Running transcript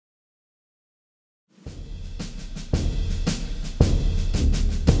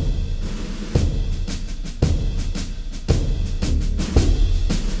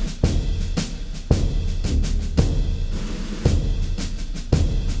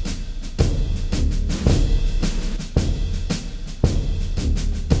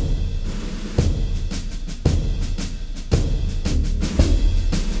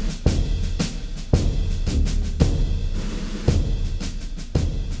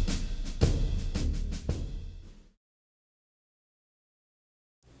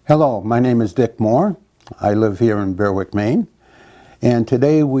Hello, my name is Dick Moore. I live here in Berwick, Maine. And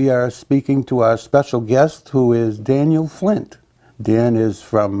today we are speaking to our special guest, who is Daniel Flint. Dan is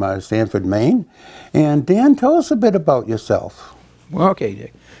from Sanford, Maine. And Dan, tell us a bit about yourself. Well, okay,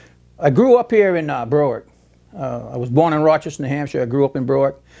 Dick. I grew up here in Berwick. I was born in Rochester, New Hampshire. I grew up in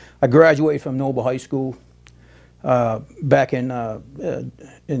Berwick. I graduated from Noble High School back in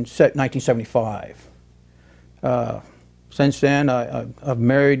 1975. Since then, I've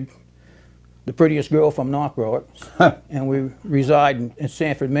married the prettiest girl from North Berwick, and we reside in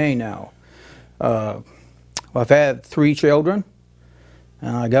Sanford, Maine now. I've had 3 children,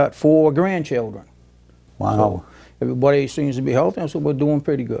 and I got 4 grandchildren. Wow. So everybody seems to be healthy, so we're doing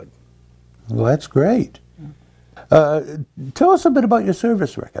pretty good. Well, that's great. Tell us a bit about your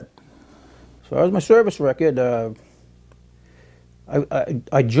service record. So as my service record,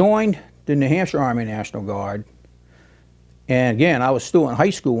 I joined the New Hampshire Army National Guard. And again, I was still in high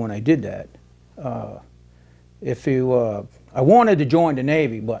school when I did that. I wanted to join the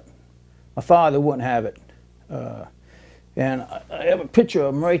Navy, but my father wouldn't have it. And I have a picture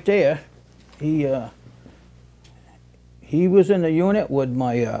of him right there. He was in the unit with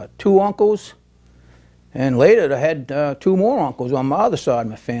my 2 uncles, and later I had 2 more uncles on my other side of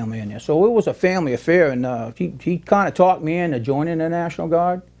my family in there. So it was a family affair, and he kind of talked me into joining the National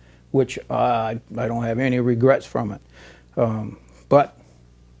Guard, which I don't have any regrets from it. But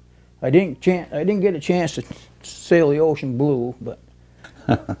I didn't get a chance to sail the ocean blue, but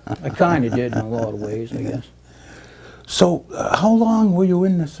I kind of did in a lot of ways, I guess. So, how long were you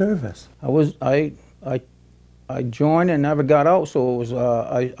in the service? I joined and never got out, so it was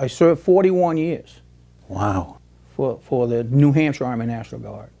I served 41 years. Wow. For the New Hampshire Army National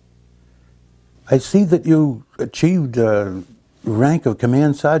Guard. I see that you achieved rank of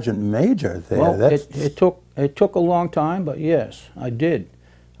Command Sergeant Major there. Well, it took a long time, but yes, I did.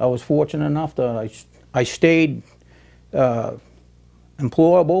 I was fortunate enough that I stayed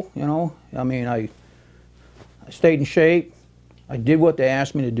employable, you know. I mean, I stayed in shape. I did what they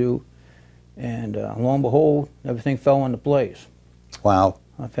asked me to do, and lo and behold, everything fell into place. Wow.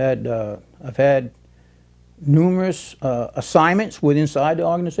 I've had numerous assignments inside the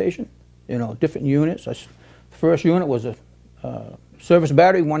organization. You know, different units. The first unit was a Service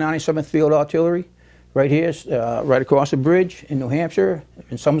Battery, 197th Field Artillery, right here, right across the bridge in New Hampshire,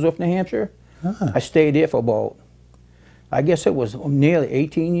 in Somersworth, New Hampshire. I stayed there for about, I guess it was nearly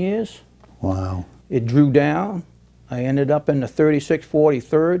 18 years. Wow. It drew down. I ended up in the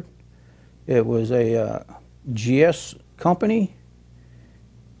 3643rd. It was a GS company.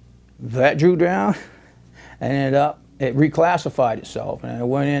 That drew down. I ended up, it reclassified itself, and it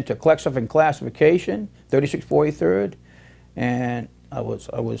went into classification, 3643rd. And I was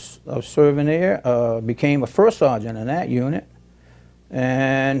serving there, became a first sergeant in that unit,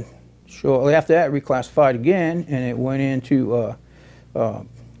 and shortly after that reclassified again, and it went into the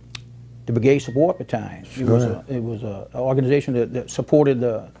Brigade Support Battalion. Sure. It was an organization that supported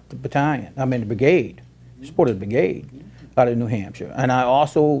the battalion, I mean the brigade, supported the brigade out of New Hampshire. And I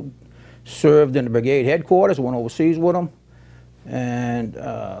also served in the brigade headquarters, went overseas with them, and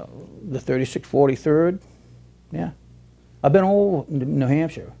the 3643rd, yeah. I've been all in New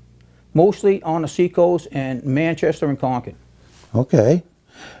Hampshire, mostly on the seacoast and Manchester and Concord. Okay.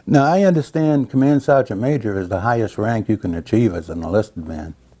 Now, I understand Command Sergeant Major is the highest rank you can achieve as an enlisted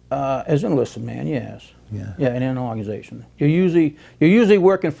man. As an enlisted man, yes. Yeah. Yeah, in an organization. You're usually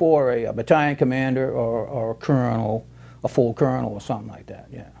working for a battalion commander or a colonel, a full colonel or something like that,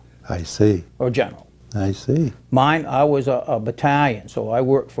 yeah. I see. Or general. I see. Mine, I was a battalion, so I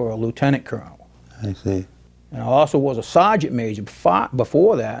worked for a lieutenant colonel. I see. And I also was a sergeant major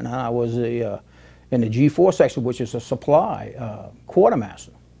before that, and I was in the G4 section, which is a supply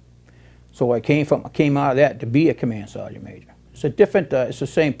quartermaster. So I came out of that to be a command sergeant major. It's a different, it's the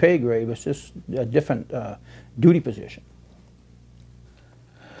same pay grade, but it's just a different duty position.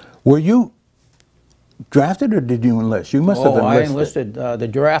 Were you drafted or did you enlist? You must have enlisted. I enlisted. The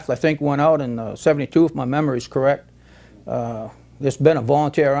draft, I think, went out in '72, if my memory is correct. It's been a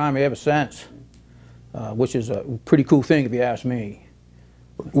volunteer army ever since. Which is a pretty cool thing if you ask me.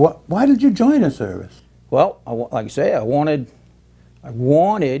 Why did you join the service? Well, like I say, I wanted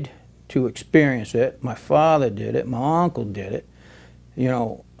to experience it. My father did it. My uncle did it. You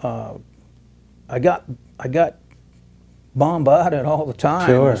know, I got bombarded all the time.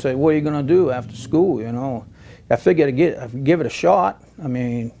 Sure. I said, "What are you going to do after school?" You know, I figured I'd give it a shot. I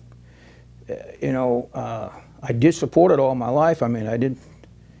mean, you know, I did support it all my life. I mean, I did.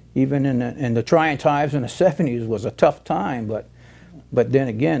 Even in the trying times in the '70s was a tough time, but then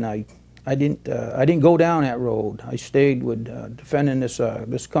again, I I didn't go down that road. I stayed with defending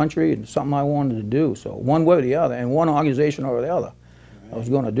this country and something I wanted to do. So one way or the other, and one organization or the other, I was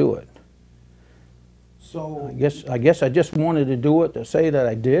going to do it. So I guess I just wanted to do it to say that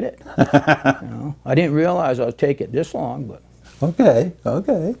I did it. You know, I didn't realize I would take it this long, but. Okay,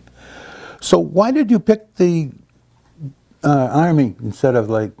 okay. So why did you pick the Army instead of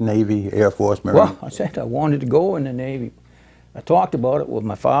like Navy, Air Force, Marine? Well, I said I wanted to go in the Navy. I talked about it with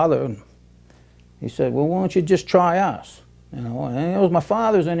my father, and he said, well, why don't you just try us? You know, and it was my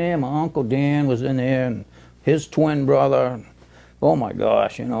father's in there, my Uncle Dan was in there, and his twin brother. And, oh my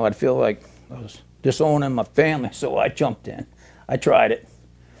gosh, you know, I'd feel like I was disowning my family, so I jumped in. I tried it.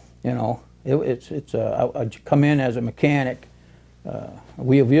 You know, I'd come in as a mechanic, a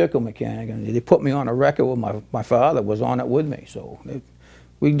wheel vehicle mechanic, and they put me on a record with my father was on it with me. So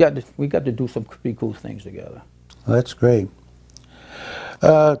we got to do some pretty cool things together. Well, that's great.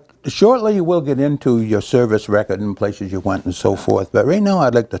 Shortly we'll get into your service record and places you went and so forth, but right now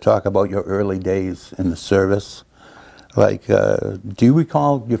I'd like to talk about your early days in the service. Like, do you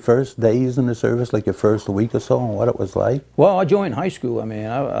recall your first days in the service, like your first week or so, and what it was like? Well, I joined high school. I mean,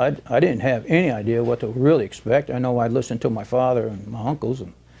 I didn't have any idea what to really expect. I know I'd listened to my father and my uncles,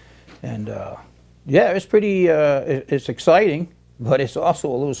 and yeah, it's pretty, it's exciting, but it's also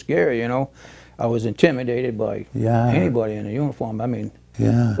a little scary, you know. I was intimidated by anybody in a uniform. I mean,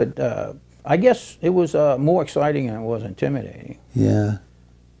 but I guess it was more exciting than it was intimidating. Yeah.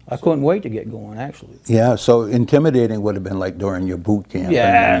 I couldn't wait to get going, actually. Yeah, so intimidating would have been like during your boot camp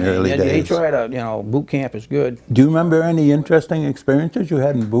in the early days. They try to, you know, boot camp is good. Do you remember any interesting experiences you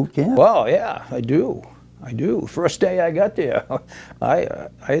had in boot camp? Well, yeah, I do. I do. First day I got there, I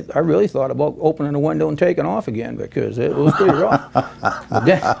really thought about opening the window and taking off again because it was pretty rough.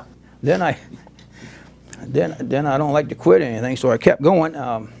 But then I don't like to quit anything, so I kept going.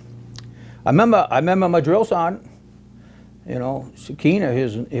 I remember my drill sergeant. You know, Sakina,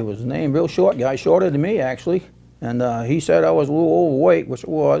 it was his name, real short guy, shorter than me actually, and he said I was a little overweight, which it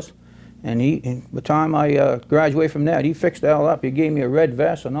was, and by the time I graduated from that, he fixed that all up. He gave me a red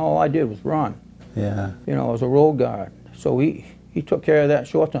vest, and all I did was run. Yeah. You know, I was a road guard, so he took care of that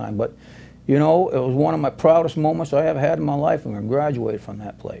short time. But, you know, it was one of my proudest moments I ever had in my life when I graduated from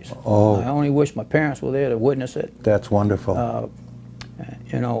that place. Oh. I only wish my parents were there to witness it. That's wonderful.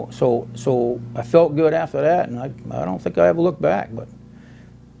 You know, so I felt good after that, and I don't think I ever looked back, but,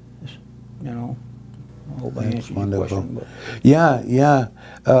 you know, I hope I answered your question. But. Yeah, yeah.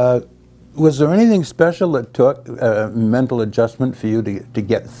 Was there anything special that took mental adjustment for you to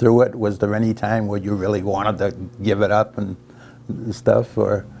get through it? Was there any time where you really wanted to give it up and stuff,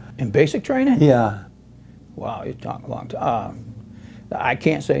 or? In basic training? Yeah. Wow, you're talking a long time. I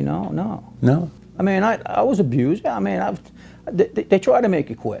can't say no. No? I mean, I was abused. I mean, they try to make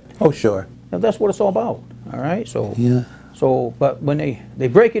you quit. Oh, sure. Now, that's what it's all about, all right? So, yeah. So, but when they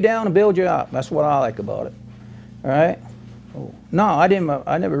break you down and build you up, that's what I like about it, all right? So, no, I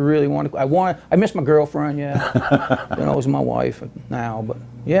never really wanted. I miss my girlfriend, yeah. You know, it was my wife now, but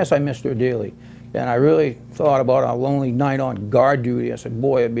yes, I missed her dearly. And I really thought about a lonely night on guard duty. I said,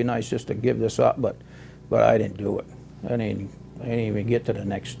 boy, it'd be nice just to give this up, but I didn't do it. I didn't even get to the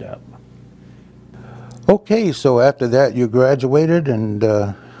next step. Okay, so after that you graduated and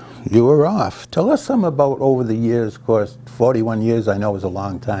you were off. Tell us some about over the years. Of course, 41 years I know is a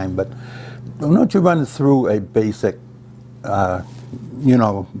long time, but why don't you run through a basic, you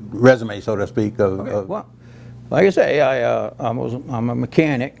know, resume, so to speak, of well, like I say, I'm a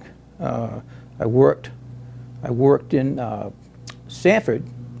mechanic. I worked in Sanford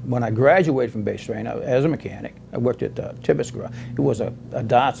when I graduated from base training as a mechanic. I worked at Tibbetts Garage. It was a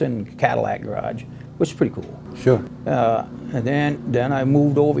Datsun Cadillac garage, which is pretty cool. Sure. And then I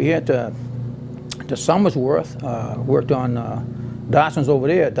moved over here to Somersworth. Worked on Datsun's over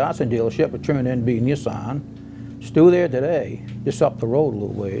there at Datsun dealership. It turned in to be Nissan. Still there today, just up the road a little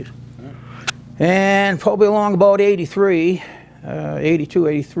ways. And probably along about 82,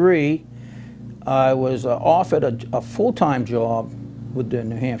 83, I was offered a full-time job with the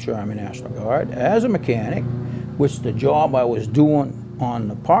New Hampshire Army National Guard as a mechanic, which the job I was doing on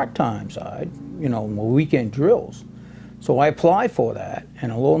the part-time side, you know, my weekend drills. So I applied for that,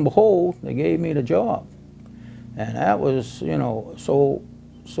 and lo and behold, they gave me the job. And that was, you know, so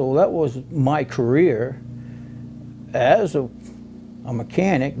that was my career as a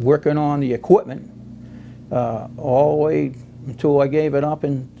mechanic working on the equipment all the way until I gave it up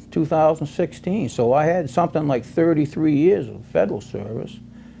in 2016. So I had something like 33 years of federal service,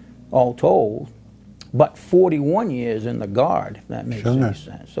 all told, but 41 years in the Guard, if that makes any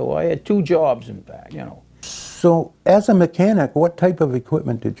sense. So I had two jobs, in fact, you know. So, as a mechanic, what type of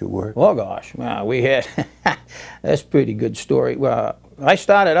equipment did you work? Oh gosh, well, we had, that's a pretty good story. Well, I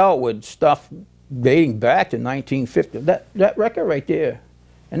started out with stuff dating back to 1950. That record right there,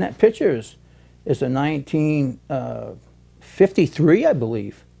 and that picture is a 1953, I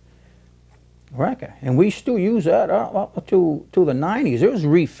believe, record. And we still use that up to the 90s. It was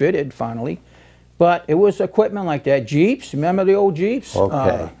refitted finally, but it was equipment like that. Jeeps, remember the old Jeeps?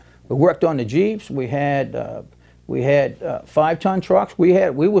 Okay. We worked on the Jeeps. We had 5-ton trucks. We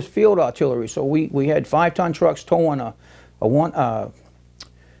was field artillery, so we had 5-ton trucks towing a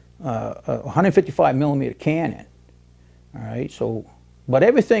 155 millimeter cannon. All right, so but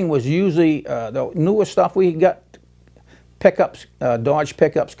everything was usually the newer stuff. We got pickups, Dodge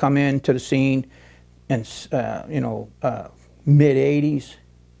pickups come into the scene, and mid '80s.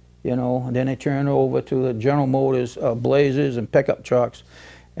 And then they turned over to the General Motors Blazers and pickup trucks.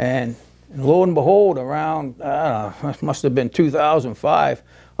 And lo and behold, around, I don't know, it must have been 2005,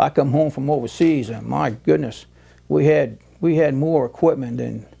 I come home from overseas, and my goodness, we had more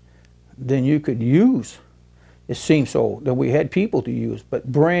equipment than you could use. It seemed so, that we had people to use,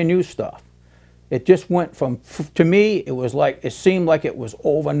 but brand new stuff. It just went from, to me, it seemed like it was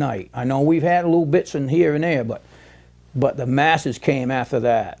overnight. I know we've had little bits in here and there, but the masses came after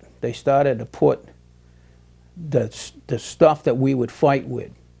that. They started to put the stuff that we would fight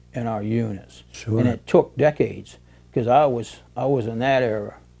with in our units. Sure. And it took decades, because I was in that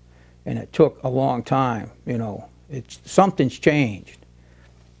era, and it took a long time. Something's changed.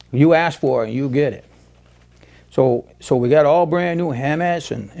 You ask for it and you get it. So we got all brand new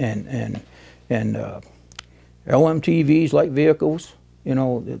Hammets and LMTVs, light vehicles,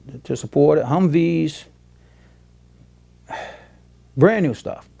 to support it. Humvees, brand new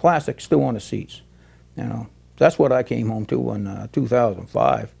stuff. Plastic still on the seats. That's what I came home to in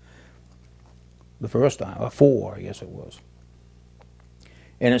 2005. The first time, or 4, I guess it was.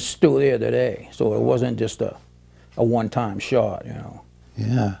 And it's still there today. So it wasn't just a one-time shot,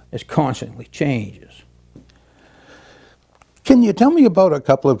 Yeah. It constantly changes. Can you tell me about a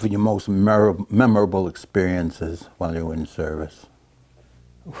couple of your most memorable experiences while you were in service?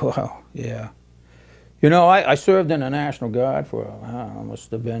 Well, yeah. I served in the National Guard for, must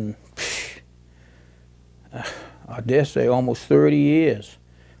have been, I dare say, almost 30 years.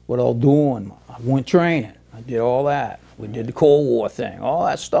 What I was doing, I went training. I did all that. We did the Cold War thing, all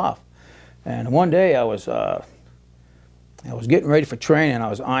that stuff. And one day I was getting ready for training. I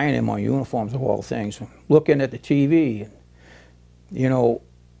was ironing my uniforms of all things, looking at the TV. A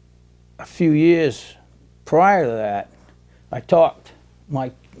few years prior to that, I talked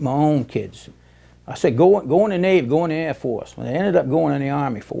my own kids. I said, go in the Navy, go in the Air Force. And they ended up going in the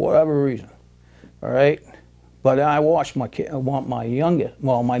Army for whatever reason. All right? But I watched my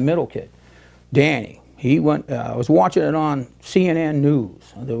middle kid, Danny. He went, I was watching it on CNN News.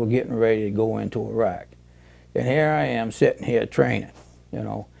 They were getting ready to go into Iraq. And here I am sitting here training,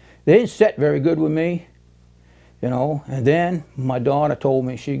 They didn't sit very good with me, And then my daughter told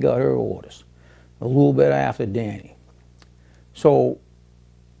me she got her orders a little bit after Danny. So,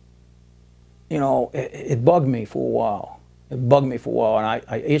 it bugged me for a while. It bugged me for a while, and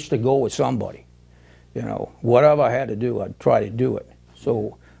I itched to go with somebody. Whatever I had to do, I'd try to do it.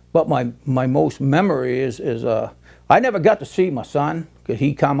 So, but my most memory is I never got to see my son, because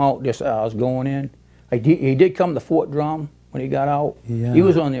he come out just as I was going in. He did come to Fort Drum when he got out. Yeah. He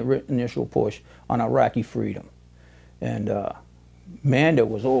was on the initial push on Iraqi freedom. And Manda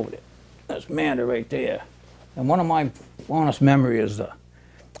was over there. That's Manda right there. And one of my fondest memories is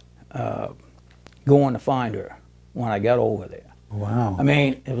going to find her when I got over there. Wow. I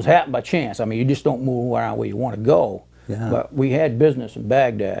mean, it was happened by chance. I mean, you just don't move around where you want to go. Yeah. But we had business in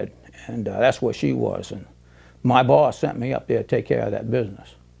Baghdad, and that's where she was. And my boss sent me up there to take care of that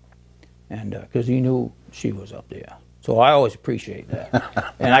business, and because he knew she was up there. So I always appreciate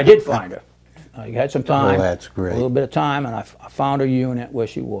that. And I did find her. I had some time. Oh, that's great. A little bit of time, and I found her unit where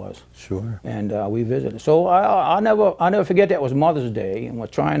she was. Sure. And we visited. So I'll never forget that was Mother's Day, and we're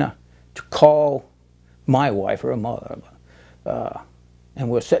trying to call my wife, her mother, and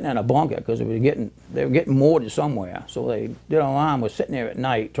we're sitting in a bunker because they were getting moored somewhere. So they did an alarm. We're sitting there at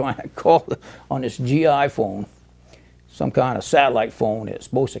night trying to call on this GI phone, some kind of satellite phone that's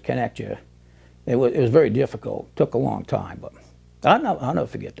supposed to connect you. It was very difficult. It took a long time, but I'll never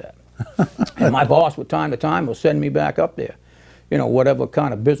forget that. And my boss, from time to time, was sending me back up there, whatever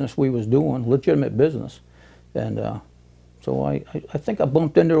kind of business we was doing, legitimate business. And so I think I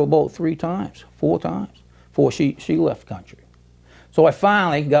bumped into her about 4 times before she left country. So I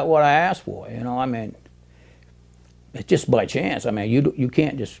finally got what I asked for. I mean, it's just by chance. I mean, you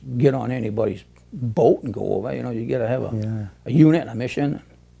can't just get on anybody's boat and go over. You know, you got to have a unit, a mission.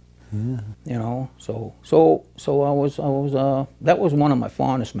 You know, so I was that was one of my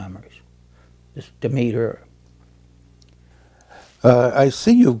fondest memories, just to meet her. I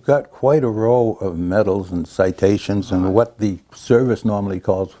see you've got quite a row of medals and citations and what the service normally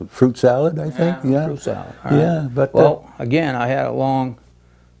calls fruit salad, I think. Yeah, fruit salad. Yeah, but well, again, I had a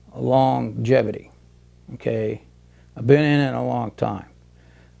longevity. Okay, I've been in it a long time.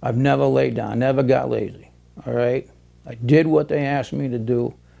 I've never laid down, never got lazy. All right, I did what they asked me to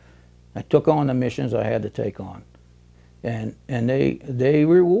do. I took on the missions I had to take on, and they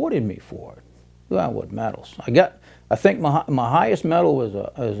rewarded me for it. Well, with medals, I think my highest medal was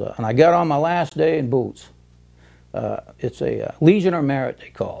and I got on my last day in boots. It's a Legion of Merit,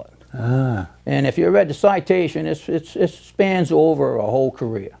 they call it. And if you read the citation, it spans over a whole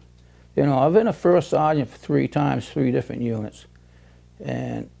career. You know, I've been a first sergeant for 3 times, 3 different units,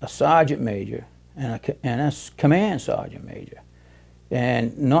 and a sergeant major, and a command sergeant major.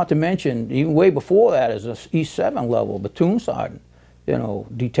 And not to mention, even way before that, as an E7 level, platoon sergeant, you know,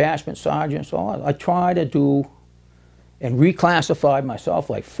 detachment sergeant, so on. I tried to do and reclassified myself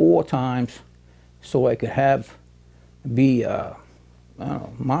like 4 times so I could be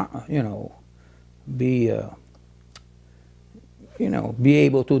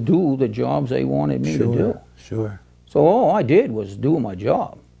able to do the jobs they wanted me to do. Sure. So all I did was do my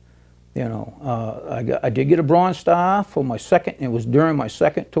job. You know, I did get a Bronze Star for my second. It was during my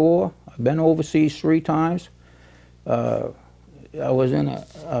second tour. I've been overseas 3 times. I was in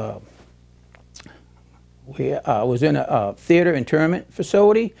a theater internment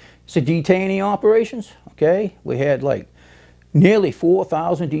facility. It's a detainee operations. Okay, we had like nearly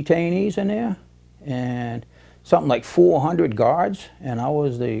 4,000 detainees in there, and something like 400 guards. And I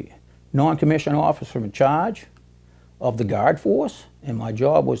was the non-commissioned officer in charge of the guard force, and my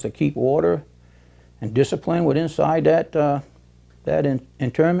job was to keep order and discipline within inside that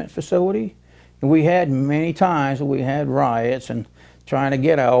internment facility. And we had many times we had riots and trying to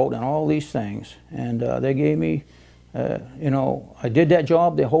get out and all these things. And they gave me, you know, I did that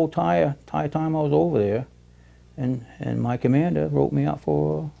job the whole entire time I was over there, and my commander wrote me up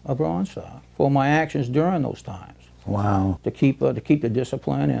for a Bronze Star for my actions during those times. Wow. To keep the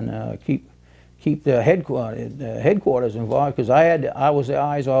discipline and keep the headquarters involved, because I was the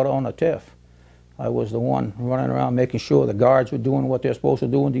eyes out on the TIF. I was the one running around making sure the guards were doing what they're supposed to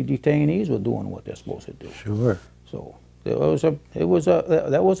do and the detainees were doing what they're supposed to do. Sure. So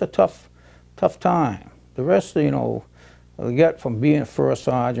that was a tough time. The rest, you know, you get from being a first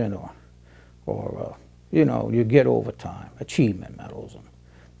sergeant or you know, you get overtime, achievement medals,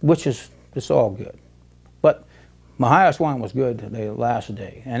 which is, it's all good. But my highest one was good the last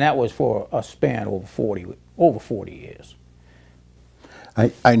day, and that was for a span over 40 years.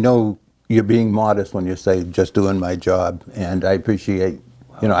 I know you're being modest when you say just doing my job, and I appreciate,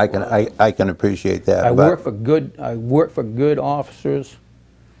 you know, I can appreciate that. I worked for good officers,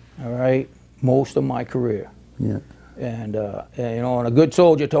 all right, most of my career. Yeah. And you know, and a good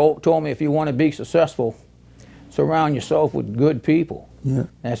soldier told me, if you want to be successful, surround yourself with good people. Yeah. And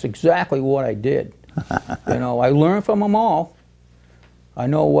that's exactly what I did. You know, I learned from them all. I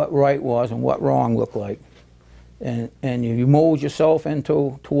know what right was and what wrong looked like. And you mold yourself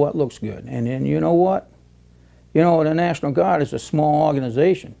into what looks good. And then you know what? You know, the National Guard is a small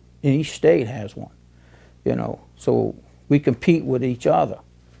organization, and each state has one. You know, so we compete with each other.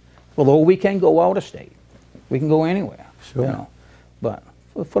 Although we can go out of state. We can go anywhere. Sure. You know. But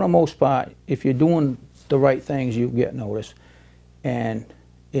for the most part, if you're doing the right things, you get noticed. And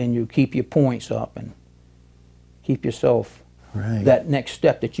you keep your points up and keep yourself that next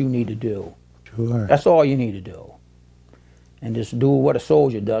step that you need to do. Sure. That's all you need to do. And just do what a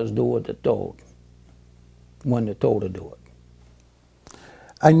soldier does, do what they're told, when they're told to do it.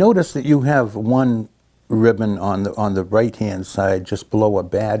 I noticed that you have one ribbon on the right-hand side, just below a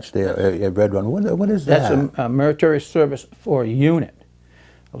badge there, a red one. What is that? That's a military service for a unit.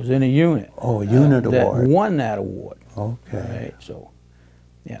 I was in a unit. Oh, a unit award. That won that award. Okay. Right, so,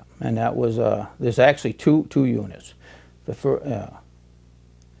 yeah, and that was, there's actually two units.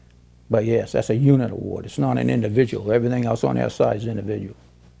 But yes, that's a unit award. It's not an individual. Everything else on that side is individual.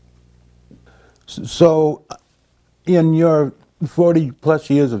 So, in your 40-plus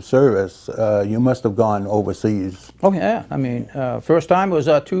years of service, you must have gone overseas. Oh yeah, I mean, first time was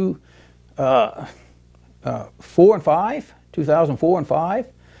 2004 and 5.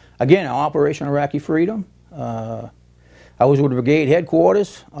 Again, Operation Iraqi Freedom. I was with the brigade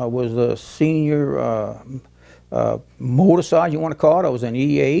headquarters. I was the senior motor sergeant, you want to call it. I was an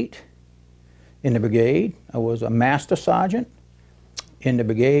E8 in the brigade. I was a master sergeant in the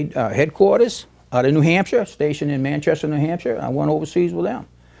brigade headquarters. out of New Hampshire, stationed in Manchester, New Hampshire. I went overseas with them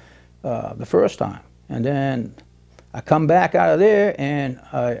the first time. And then I come back out of there, and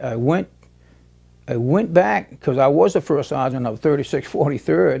I went back, because I was the first sergeant of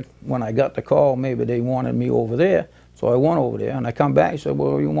 3643rd when I got the call. Maybe they wanted me over there, so I went over there. And I come back and said,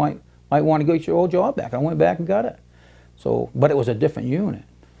 well, you might want to get your old job back. I went back and got it. So, but it was a different unit.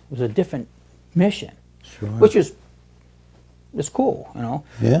 It was a different mission, sure. Which is, it's cool, you know.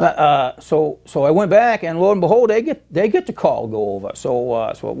 Yeah. But, so I went back, and lo and behold, they get the call to go over.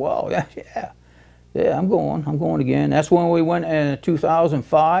 So well, yeah, I'm going again. That's when we went in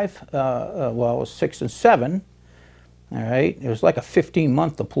 2005. Well, I was 6 and 7. All right, it was like a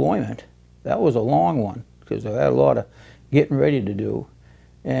 15-month deployment. That was a long one because I had a lot of getting ready to do,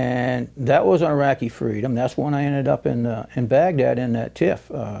 and that was on Iraqi freedom. That's when I ended up in Baghdad in that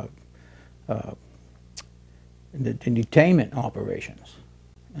TIF. The detainment operations.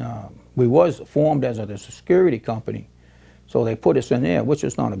 We was formed as a security company, so they put us in there, which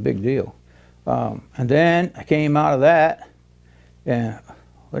is not a big deal. And then I came out of that, and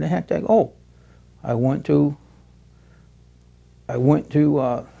where the heck did I go? Oh, I went to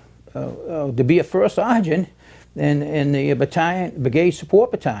be a first sergeant in the brigade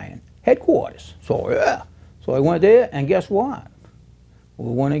support battalion headquarters. So yeah, so I went there, and guess what?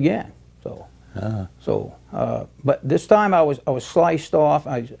 We won again. So. But this time I was sliced off.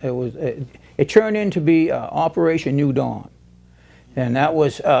 It turned into be Operation New Dawn, and that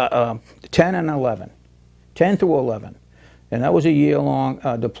was 10 and 11, 10 through 11, and that was a year-long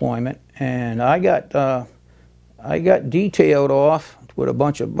deployment. And I got detailed off with a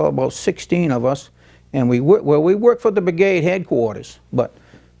bunch of about 16 of us, and we worked for the brigade headquarters, but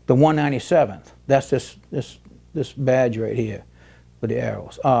the 197th. That's this badge right here with the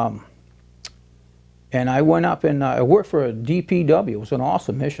arrows. And I went up and I worked for a DPW. It was an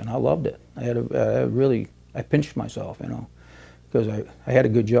awesome mission. I loved it. I pinched myself, you know, because I had a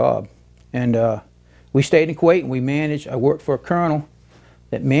good job. And we stayed in Kuwait, and we managed. I worked for a colonel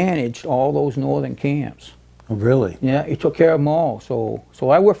that managed all those northern camps. Oh, really? Yeah, he took care of them all. So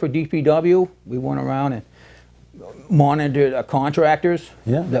I worked for DPW. We went around and monitored contractors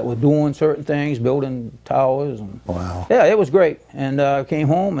that were doing certain things, building towers. And wow. Yeah, it was great. And I came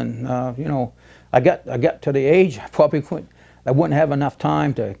home, and you know, I got to the age I wouldn't have enough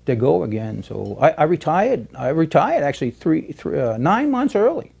time to go again. So I retired. I retired actually 9 months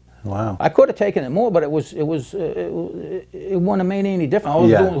early. Wow. I could have taken it more, but it wouldn't have made any difference. All I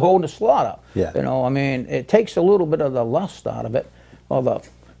was doing was holding the slot up. Yeah. You know, I mean, it takes a little bit of the lust out of it, or the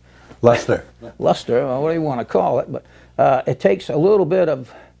luster, or what do you want to call it? But it takes a little bit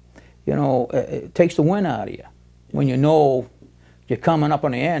of, you know, it takes the wind out of you when you know you're coming up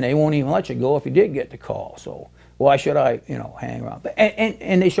on the end. They won't even let you go if you did get the call. So why should I, you know, hang around?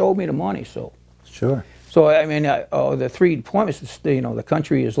 And they showed me the money. So sure. So I mean, the 3 deployments, you know, the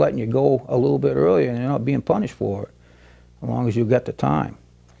country is letting you go a little bit earlier, and you're not being punished for it, as long as you got the time.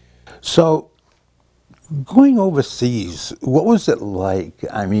 So, going overseas, what was it like?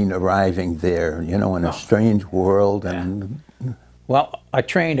 I mean, arriving there, you know, in a strange world, and. Well, I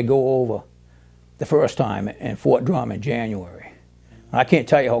trained to go over the first time in Fort Drum in January. I can't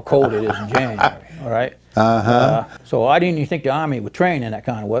tell you how cold it is in January. All right. So I didn't even think the Army would train in that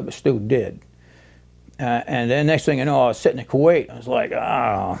kind of weather, but still did. And then next thing you know, I was sitting in Kuwait. I was like,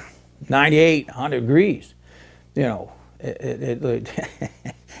 98, 100 degrees. You know,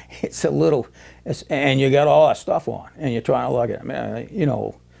 it's a little, and you got all that stuff on, and you're trying to lug it. I mean, you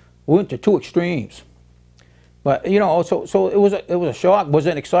know, we went to 2 extremes. But you know, so it was a shock. Was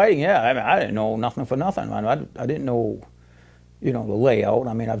it exciting? Yeah. I mean, I didn't know nothing for nothing. I didn't know, you know, the layout.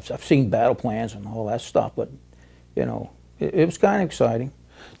 I mean, I've seen battle plans and all that stuff, but you know, it was kind of exciting.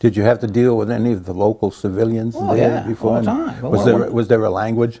 Did you have to deal with any of the local civilians there before? All the time. Was there a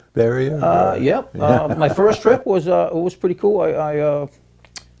language barrier? Yep. My first trip was it was pretty cool. I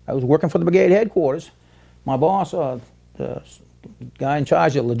was working for the brigade headquarters. My boss, the guy in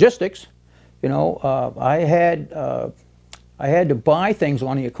charge of logistics, you know, I had to buy things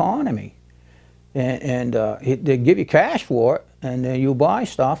on the economy, and they'd give you cash for it, and then you buy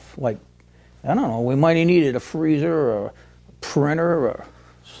stuff like, I don't know, we might have needed a freezer or a printer or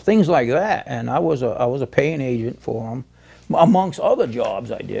things like that, and I was a paying agent for them, amongst other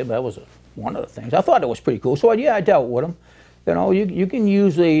jobs I did. That was one of the things. I thought it was pretty cool. So yeah, I dealt with them. You know, you can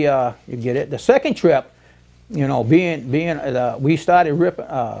usually you get it. The second trip, you know, we started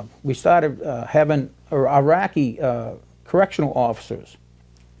having Iraqi correctional officers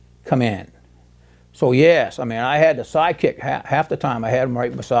come in. So yes, I mean, I had the sidekick half the time. I had them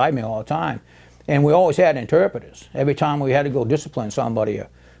right beside me all the time, and we always had interpreters. Every time we had to go discipline somebody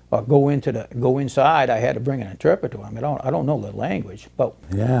or go inside, I had to bring an interpreter. I mean, I don't know the language, but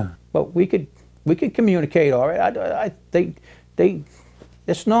Yeah. but we could communicate all right. I think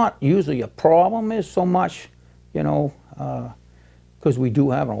it's not usually a problem as so much, you know, because we do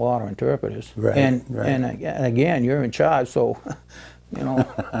have a lot of interpreters. Right, and, right. and again, you're in charge, so you know.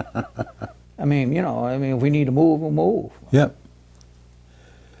 I mean, you know, if we need to move, we'll move. Yep.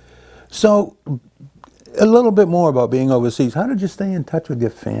 So, a little bit more about being overseas. How did you stay in touch with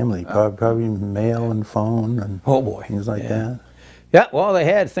your family? Probably mail and phone and Oh boy, things like that. Yeah, well, they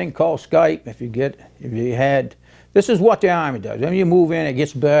had a thing called Skype. If you had, this is what the Army does. When you move in, it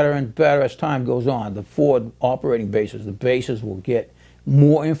gets better and better as time goes on. The forward operating bases, the bases will get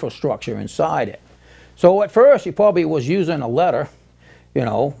more infrastructure inside it. So at first, you probably was using a letter, you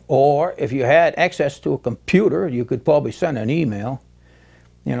know, or if you had access to a computer, you could probably send an email,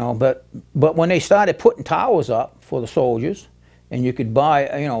 you know. But when they started putting towers up for the soldiers, and you could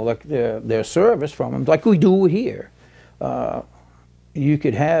buy, you know, like their service from them, like we do here. You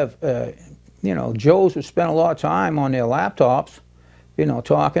could have, you know, Joes would spend a lot of time on their laptops, you know,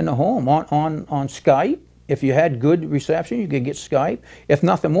 talking to home on Skype. If you had good reception, you could get Skype. If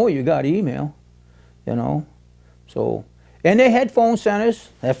nothing more, you got email, you know. So, and they had phone centers.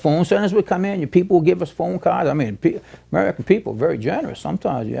 That phone centers would come in. Your people would give us phone cards. I mean, American people are very generous.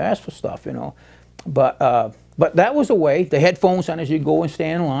 Sometimes you ask for stuff, you know. But that was the way. They had phone centers. You go and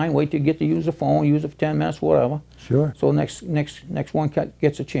stand in line, wait till you get to use the phone, use it for 10 minutes, whatever. Sure. So next one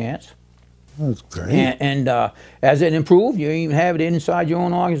gets a chance. That's great. And as it improved, you even have it inside your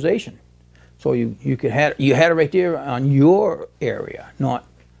own organization. So you had it right there on your area, not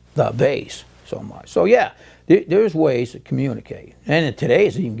the base so much. So yeah, there's ways to communicate. And today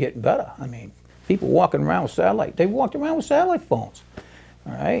it's even getting better. I mean, people walking around with satellite. They walked around with satellite phones,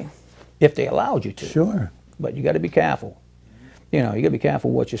 all right, if they allowed you to. Sure. But you got to be careful. You know, you got to be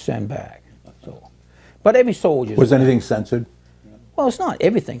careful what you send back. So, but every soldier. Was anything censored? Well, it's not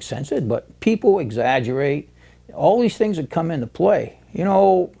everything censored, but people exaggerate. All these things that come into play. You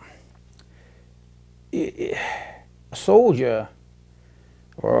know, a soldier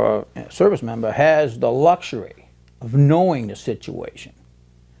or a service member has the luxury of knowing the situation,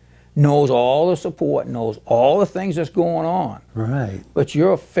 knows all the support, knows all the things that's going on. Right. But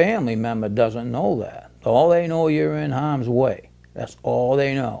your family member doesn't know that. All they know, you're in harm's way. That's all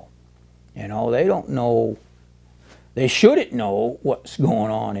they know. You know, they don't know, they shouldn't know what's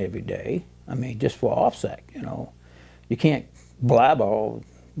going on every day. I mean, just for offset, you know. You can't blabber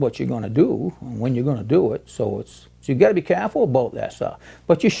what you're going to do and when you're going to do it. So you got to be careful about that stuff.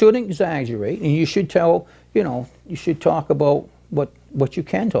 But you shouldn't exaggerate, and you should tell, you know, you should talk about what you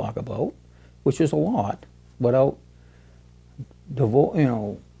can talk about, which is a lot, without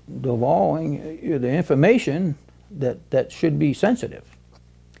devolving the information that should be sensitive.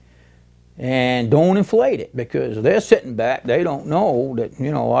 And don't inflate it, because they're sitting back. They don't know that,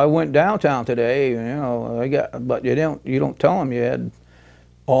 you know, I went downtown today, you know, but you don't tell them you had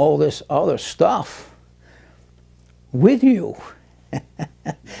all this other stuff with you.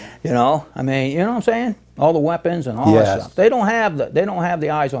 You know, I mean, you know what I'm saying? All the weapons and all that stuff. They don't have the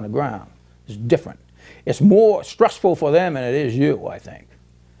eyes on the ground. It's different. It's more stressful for them than it is you, I think.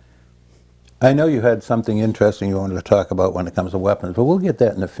 I know you had something interesting you wanted to talk about when it comes to weapons, but we'll get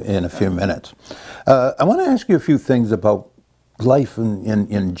that in a few minutes. I want to ask you a few things about life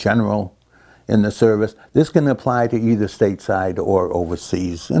in general in the service. This can apply to either stateside or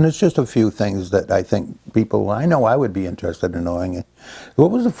overseas, and it's just a few things that I think I know I would be interested in knowing.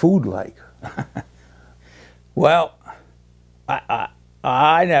 What was the food like? Well,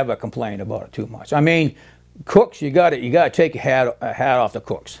 I never complained about it too much. I mean, cooks, you got to take a hat off the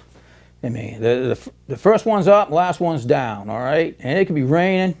cooks. I mean, the first one's up, last one's down, all right? And it can be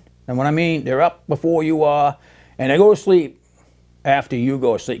raining, and when I mean they're up before you are, and they go to sleep after you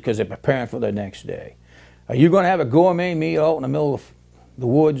go to sleep because they're preparing for the next day. Are you going to have a gourmet meal out in the middle of the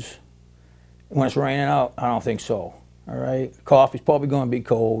woods when it's raining out? I don't think so, all right? Coffee's probably going to be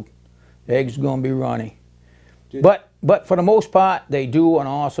cold. Eggs are going to be runny. But for the most part, they do an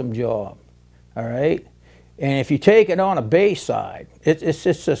awesome job, all right? And if you take it on a base side,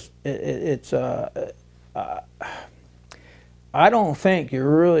 I don't think you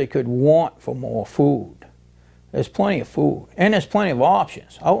really could want for more food. There's plenty of food, and there's plenty of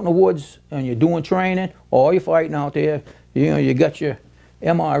options. Out in the woods, and you're doing training, or you're fighting out there, you know, you got your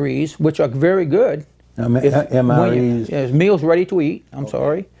MREs, which are very good. MREs? Meals ready to eat, I'm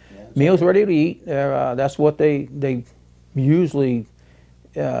sorry. Yeah, meals ready to eat, that's what they usually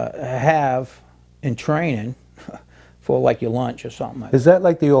have in training. for like your lunch or something like that. Is that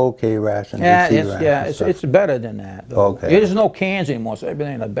like the old K rations? Yeah, the C it's, rations yeah, stuff? it's better than that. Though. Okay. There's no cans anymore, so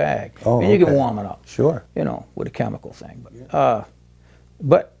everything in a bag. Oh, and you can okay. warm it up. Sure. You know, with a chemical thing.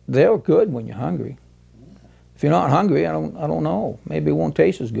 But they're good when you're hungry. If you're not hungry, I don't know. Maybe it won't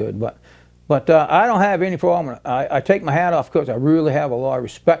taste as good. But I don't have any problem. I take my hat off because I really have a lot of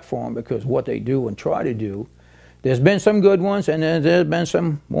respect for them because what they do and try to do. There's been some good ones, and then there's been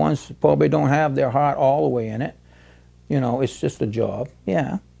some ones that probably don't have their heart all the way in it. You know, it's just a job.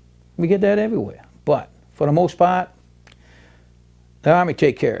 Yeah, we get that everywhere. But for the most part, the Army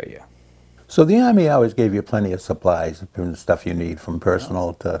take care of you. So the Army always gave you plenty of supplies and stuff you need, from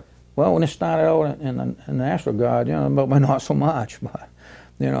personal to... Well, when it started out in the National Guard, you know, but not so much. But,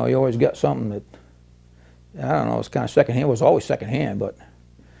 you know, you always got something that, I don't know, it's kind of secondhand. It was always secondhand,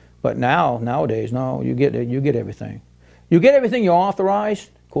 but nowadays, no, you get everything. You get everything you're authorized,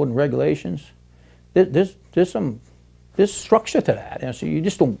 according to regulations. There's structure to that. And so you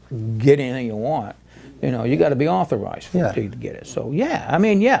just don't get anything you want. You know, you got to be authorized to get it. So yeah, I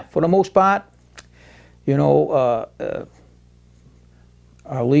mean, yeah, for the most part, you know,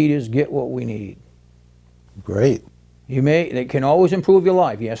 our leaders get what we need. Great. They can always improve your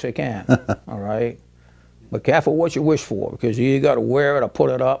life. Yes, they can. All right, but careful what you wish for, because you either got to wear it or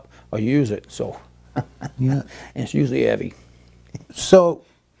put it up or use it. So Yeah. and it's usually heavy. So,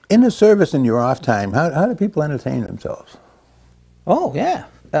 in the service, in your off time, how do people entertain themselves? Oh yeah.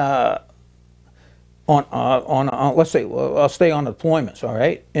 Let's say, well, I'll stay on deployments. All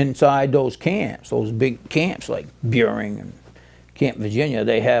right, inside those camps, those big camps like Berwick and Camp Virginia,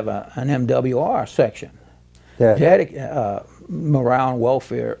 they have an MWR section. Morale and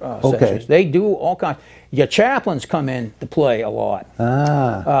welfare sections. They do all kinds. Your chaplains come in to play a lot.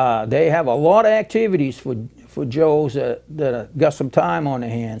 They have a lot of activities for Joes that got some time on their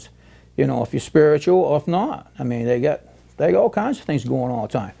hands. You know, if you're spiritual or if not. I mean, they got all kinds of things going on all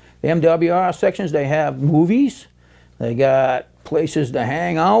the time. The MWR sections, they have movies. They got places to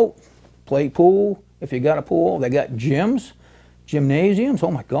hang out, play pool. If you got a pool, they got gyms, gymnasiums.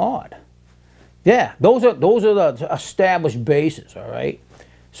 Oh my God. Yeah, those are the established bases, all right?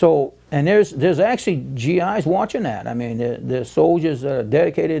 So, and there's actually GIs watching that. I mean, the soldiers that are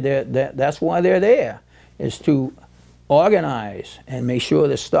dedicated, that's why they're there, is to organize and make sure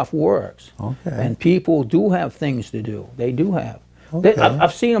this stuff works. Okay. And people do have things to do. They do have. Okay.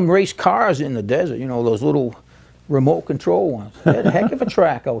 I've seen them race cars in the desert, you know, those little remote control ones. They had a heck of a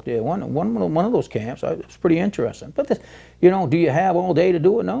track out there. One of those camps, it's pretty interesting. But, you know, do you have all day to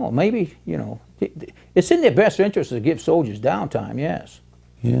do it? No. Maybe, you know, it's in their best interest to give soldiers downtime, yes.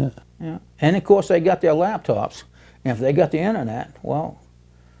 Yeah. Yeah. And, of course, they got their laptops. And if they got the internet, well,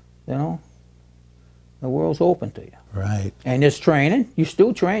 you know, the world's open to you. Right. And there's training. You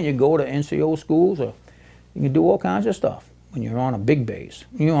still train. You go to NCO schools, or you can do all kinds of stuff. When you're on a big base,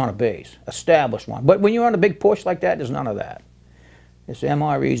 you're on a base, established one. But when you're on a big push like that, there's none of that. It's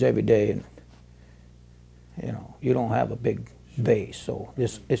MREs every day, and you know, you don't have a big base. So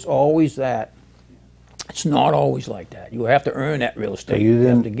it's always that. It's not always like that. You have to earn that real estate. So you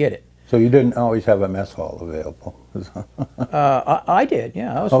have to get it. So you didn't always have a mess hall available? I did,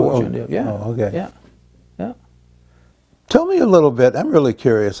 yeah. I was fortunate. Yeah. Oh, okay. Yeah. Yeah. Tell me a little bit. I'm really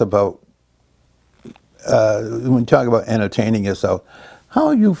curious about, when you talk about entertaining yourself,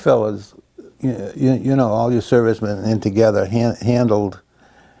 how you fellas, you know, all your servicemen in together handled,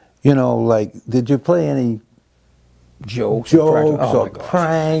 you know, like, did you play any jokes or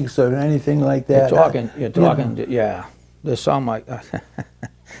pranks or anything like that? You're talking, yeah. There's some like,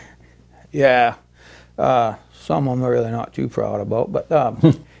 yeah. Some I'm really not too proud about, but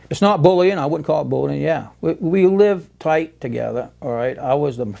it's not bullying. I wouldn't call it bullying. Yeah, we live tight together. All right. I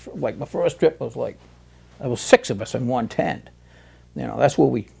was my first trip was like. There was 6 of us in one tent. You know, that's where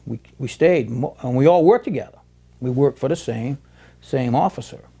we stayed, and we all worked together. We worked for the same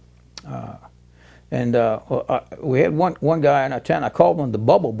officer. We had one guy in our tent. I called him the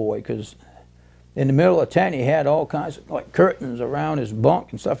Bubble Boy, because in the middle of the tent he had all kinds of like curtains around his bunk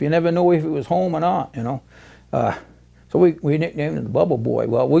and stuff. You never knew if he was home or not. You know, so we nicknamed him the Bubble Boy.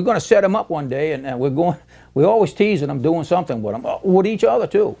 Well, we're going to set him up one day, and we're always teasing him, doing something with him, with each other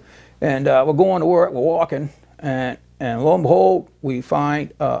too. And we're going to work, we're walking, and lo and behold, we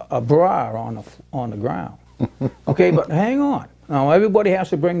find a bra on the ground. Okay, but hang on. Now, everybody has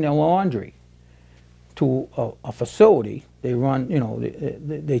to bring their laundry to a facility. They run, you know,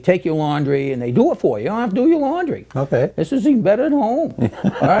 they take your laundry and they do it for you. You don't have to do your laundry. Okay. This is even better than home.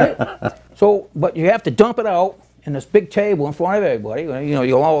 All right? So, but you have to dump it out in this big table in front of everybody. You know,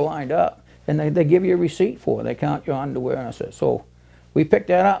 you're all lined up. And they give you a receipt for it. They count your underwear. And I said, so we picked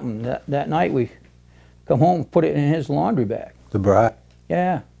that up, and that night a come home and put it in his laundry bag. The bra?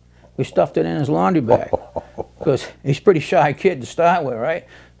 Yeah. We stuffed it in his laundry bag because he's a pretty shy kid to start with, right?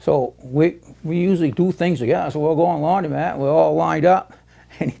 So we usually do things together. So we'll go on laundromat, we're all lined up,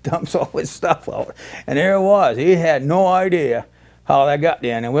 and he dumps all his stuff out. And there it was. He had no idea how that got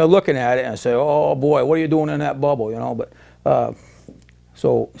there. And we're looking at it and say, oh boy, what are you doing in that bubble, you know? But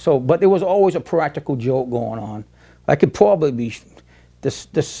but there was always a practical joke going on. I could probably be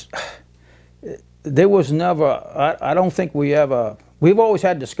there was never, I don't think we ever, we've always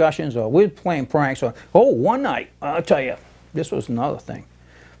had discussions, or we're playing pranks, or, oh, one night, I'll tell you, this was another thing.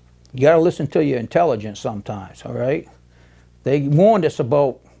 You got to listen to your intelligence sometimes, all right? They warned us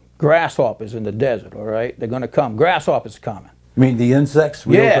about grasshoppers in the desert, all right? They're going to come. Grasshoppers are coming. You mean the insects?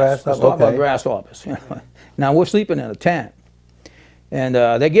 Real yes, grasshoppers? let's talk about grasshoppers. Now, we're sleeping in a tent, and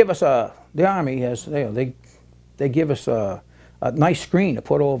they give us the Army has, they give us a nice screen to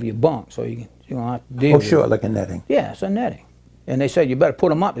put over your bunk so you don't have to deal with sure, it. like a netting. Yeah, it's a netting. And they said, you better put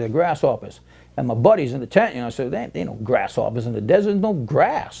them up, they're grasshoppers. And my buddies in the tent, you know, said, there ain't no grasshoppers in the desert, there's no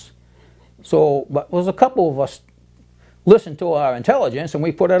grass. So, but there was a couple of us listened to our intelligence and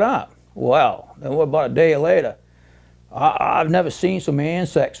we put it up. Well, then about a day later, I've never seen so many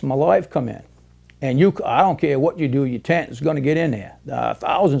insects in my life come in. And I don't care what you do, your tent is going to get in there.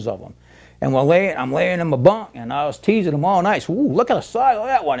 Thousands of them. And I'm laying in my bunk, and I was teasing them all night. So, ooh, look at the size of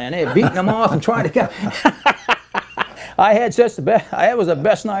that one, and they're beating them off and trying to get. I had such the best. It was the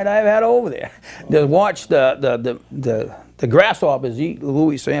best night I ever had over there. To watch the grasshoppers eat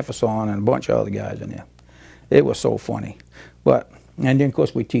Louis Sanderson and a bunch of other guys in there. It was so funny. And then of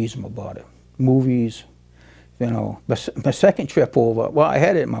course we teased them about it. Movies, you know. My second trip over. Well, I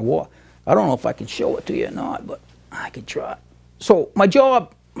had it in my wall. I don't know if I can show it to you or not, but I can try. So my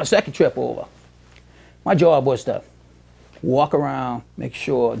job. My second trip over, my job was to walk around, make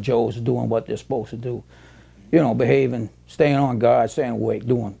sure Joe's doing what they're supposed to do. You know, behaving, staying on guard, staying awake,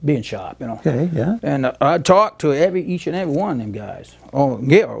 being sharp, you know. Okay, yeah. And I talked to each and every one of them guys. Oh,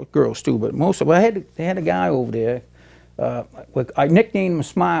 yeah, girls too, but most of them. They had a guy over there. I nicknamed him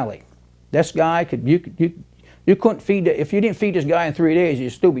Smiley. This guy you couldn't feed if you didn't feed this guy in 3 days, you'd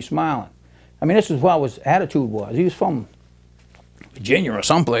still be smiling. I mean, this is what his attitude was. He was from Virginia or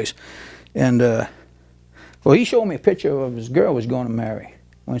someplace, and well, he showed me a picture of his girl was going to marry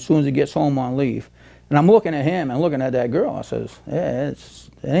as soon as he gets home on leave, and I'm looking at him and looking at that girl. I says, yeah, it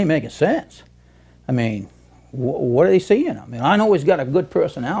ain't making sense. I mean, what are they seeing? I mean, I know he's got a good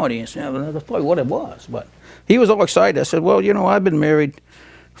personality, and that's probably what it was, but he was all excited. I said, well, you know, I've been married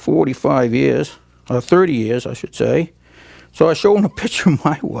 45 years, or 30 years, I should say. So I showed him a picture of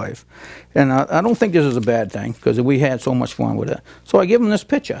my wife, and I don't think this is a bad thing because we had so much fun with it. So I give him this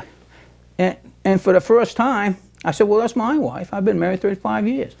picture, and for the first time, I said, well, that's my wife. I've been married 35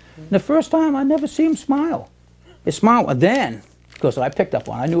 years. And the first time, I never see him smile. He smiled. Then, because I picked up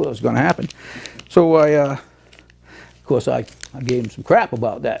on it, I knew it was going to happen. So of course, I gave him some crap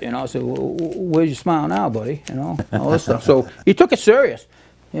about that. You know, I said, well, where's your smile now, buddy? You know, all this stuff. So he took it serious.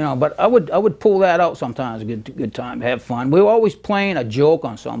 You know, but I would pull that out sometimes, a good time to have fun. We were always playing a joke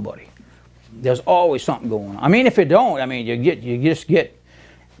on somebody. There's always something going on. I mean, if you don't, I mean, you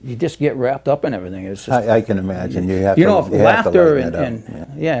just get wrapped up in everything. It's just, I can imagine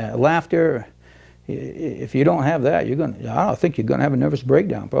laughter laughter. If you don't have that, I don't think you're gonna have a nervous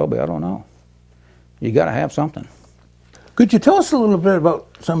breakdown. Probably, I don't know. You got to have something. Could you tell us a little bit about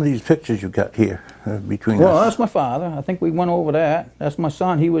some of these pictures you got here between us? Well, that's my father. I think we went over that. That's my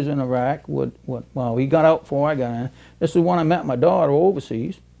son. He was in Iraq. Well, he got out before I got in. This is when I met my daughter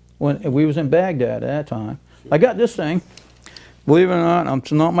overseas when we was in Baghdad at that time. I got this thing. Believe it or not,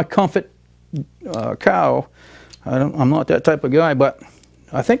 it's not my comfort cow. I'm not that type of guy, but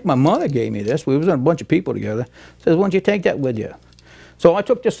I think my mother gave me this. We was in a bunch of people together. Says, why don't you take that with you? So I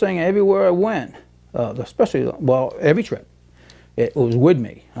took this thing everywhere I went, especially, well, every trip. It was with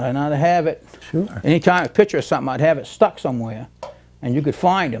me. And I'd have it, anytime a picture of something, I'd have it stuck somewhere, and you could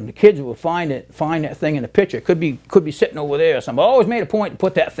find them. The kids would find that thing in the picture. It could be sitting over there or something. I always made a point to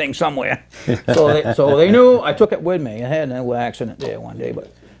put that thing somewhere. So they knew I took it with me. I had an accident there one day,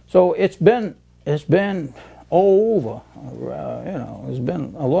 but so it's been all over. You know, there's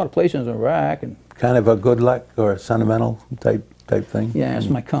been a lot of places in Iraq and kind of a good luck or a sentimental type thing. Yeah, it's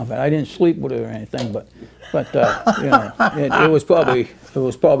my comfort. I didn't sleep with it or anything, but you know, it was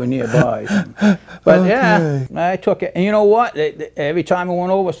probably nearby. But okay. Yeah, I took it. And you know what? Every time I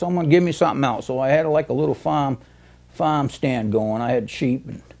went over, someone gave me something else. So I had like a little farm stand going. I had sheep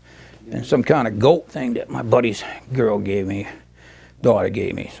and some kind of goat thing that my buddy's daughter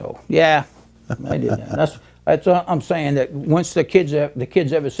gave me. So yeah, I did that. That's what I'm saying, that once the kids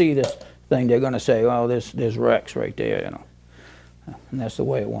ever see this, thing, they're going to say, well, there's Rex right there, you know. And that's the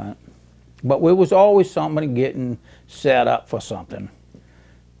way it went. But it was always somebody getting set up for something.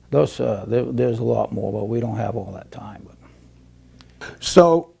 There's a lot more, but we don't have all that time. But.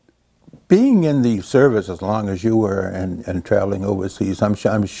 So, being in the service as long as you were and traveling overseas, I'm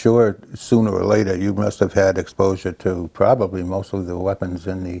sure sooner or later you must have had exposure to probably most of the weapons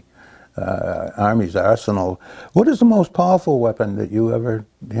in the Army's arsenal. What is the most powerful weapon that you ever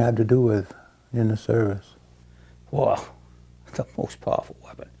had to do with in the service? Well, the most powerful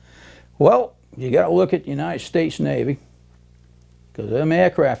weapon. Well, you got to look at the United States Navy, because them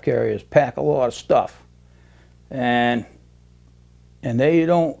aircraft carriers pack a lot of stuff, and they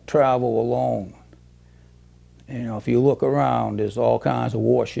don't travel alone. You know, if you look around, there's all kinds of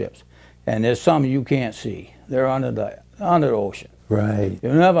warships, and there's some you can't see. They're under the ocean. Right.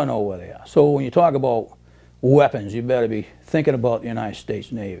 You never know where they are. So when you talk about weapons, you better be thinking about the United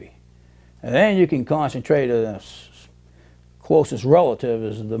States Navy. And then you can concentrate on the closest relative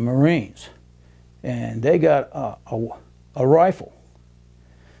is the Marines. And they got a rifle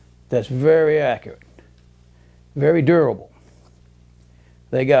that's very accurate, very durable.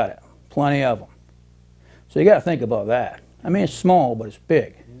 They got it, plenty of them. So you got to think about that. I mean, it's small, but it's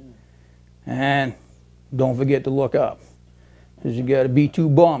big. And don't forget to look up, because you got a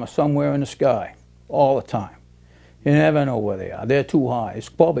B-2 bomber somewhere in the sky all the time. You never know where they are. They're too high. It's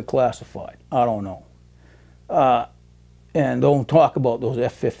probably classified. I don't know. And don't talk about those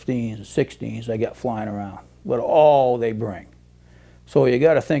F-15s and 16s they got flying around, but all they bring. So you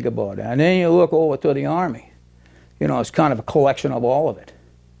got to think about that. And then you look over to the Army. You know, it's kind of a collection of all of it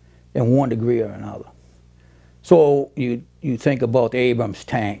in one degree or another. So you think about the Abrams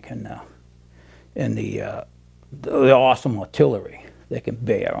tank and the awesome artillery they can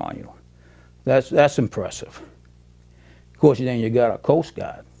bear on you. That's impressive. Of course, then you got a Coast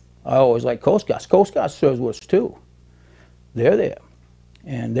Guard. I always like Coast Guards. Coast Guard serves with us too. They're there,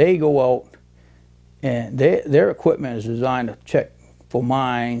 and they go out, and their equipment is designed to check for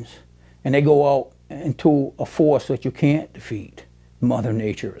mines, and they go out into a force that you can't defeat, Mother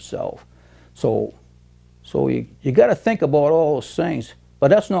Nature itself. So you got to think about all those things, but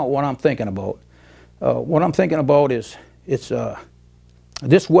that's not what I'm thinking about. What I'm thinking about is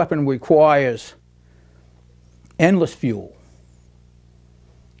this weapon requires endless fuel,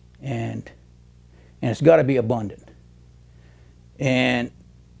 and it's got to be abundant. And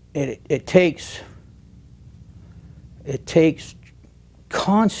it takes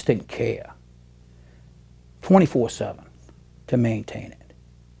constant care, 24/7, to maintain it.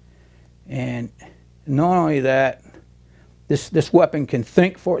 And not only that, this weapon can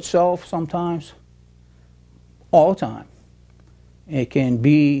think for itself sometimes, all the time. It can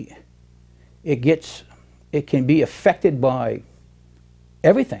be affected by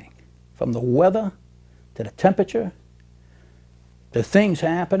everything, from the weather to the temperature, the things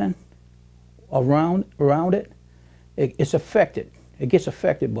happening around it. It's affected. It gets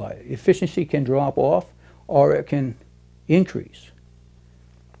affected by it. Efficiency can drop off, or it can increase.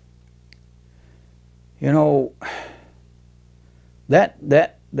 You know, that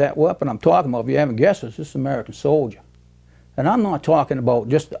weapon I'm talking about, if you haven't guessed, is this American soldier. And I'm not talking about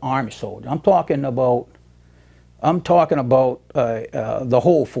just the Army soldier. I'm talking about the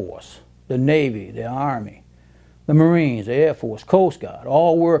whole force, the Navy, the Army, the Marines, the Air Force, Coast Guard,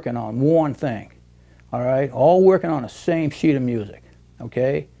 all working on one thing, all right? All working on the same sheet of music,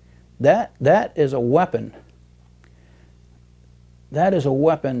 okay? That is a weapon. That is a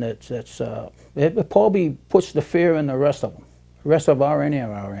weapon it probably puts the fear in the rest of them, the rest of any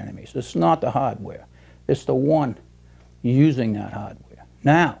of our enemies. It's not the hardware. It's the one using that hardware.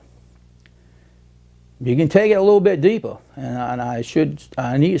 Now, you can take it a little bit deeper, and I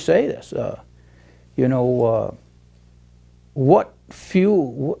need to say this. You know, what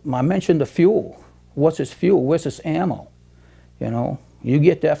fuel? I mentioned the fuel. What's its fuel? What's its ammo? You know, you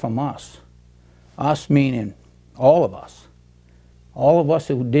get that from us. Us meaning all of us. All of us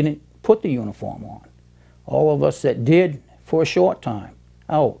who didn't put the uniform on. All of us that did for a short time.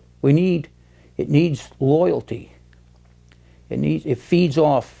 Oh, it needs loyalty. It feeds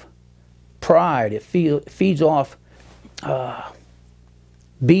off pride. It feeds off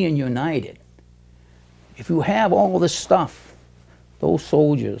being united. If you have all this stuff, those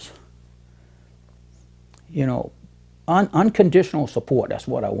soldiers, you know, unconditional support, that's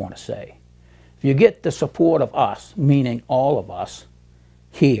what I want to say. If you get the support of us, meaning all of us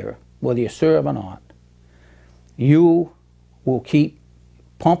here, whether you serve or not, you will keep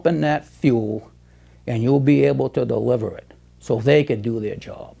pumping that fuel, and you'll be able to deliver it so they can do their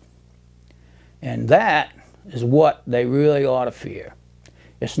job. And that is what they really ought to fear.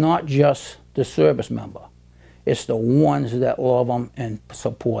 It's not just the service member. It's the ones that love them and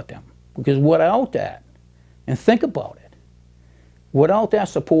support them. Because without that, and think about it, without that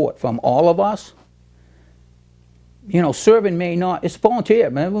support from all of us, you know, serving may not, it's volunteer.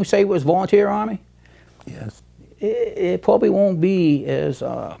 Remember we say it was volunteer army? Yes. It probably won't be as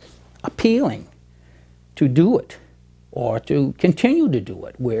appealing to do it or to continue to do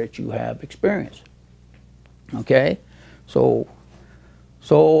it where you have experience. Okay? So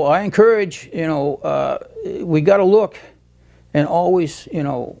I encourage, you know, we got to look and always, you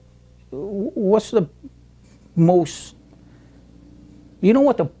know, what's the most, you know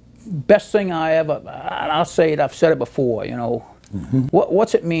what the best thing I ever, I'll say it, I've said it before, you know,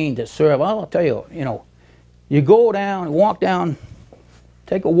 what's it mean to serve? I'll tell you, you know, you go down, walk down,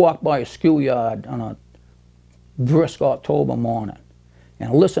 take a walk by a schoolyard on a brisk October morning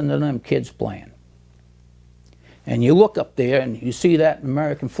and listen to them kids playing. And you look up there and you see that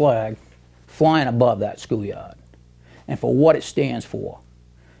American flag flying above that schoolyard and for what it stands for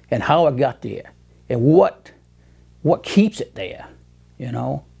and how it got there and what keeps it there, you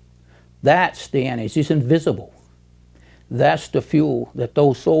know. That stand is just invisible. That's the fuel that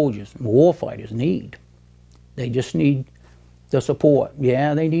those soldiers and warfighters need. They just need the support.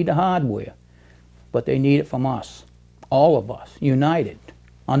 Yeah, they need the hardware, but they need it from us, all of us, united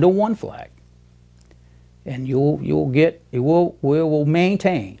under one flag. And we will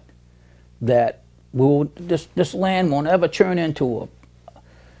maintain that this land won't ever turn into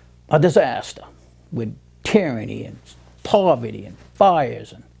a disaster with tyranny and poverty and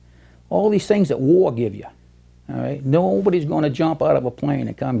fires and all these things that war give you. All right, nobody's going to jump out of a plane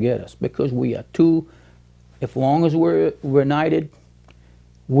and come get us because we are too. As long as we're united,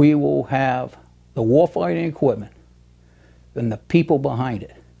 we will have the warfighting equipment and the people behind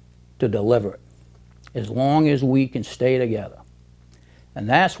it to deliver it, as long as we can stay together. And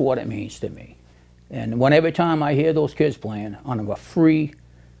that's what it means to me. And every time I hear those kids playing on a free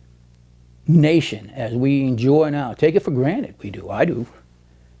nation, as we enjoy now, take it for granted, we do, I do,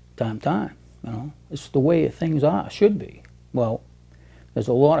 time to time, you know. It's the way things are, should be. Well, there's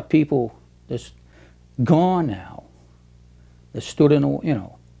a lot of people that's gone now that stood in, you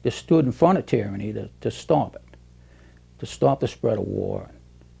know, that stood in front of tyranny to stop it, to stop the spread of war and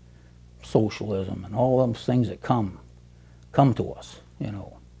socialism and all those things that come to us, you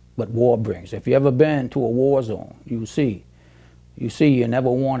know, what war brings. If you ever been to a war zone, you see you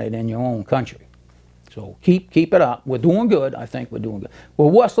never want it in your own country. So keep it up. We're doing good. I think we're doing good. We're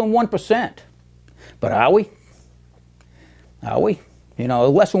less than 1%, but are we? Are we? You know,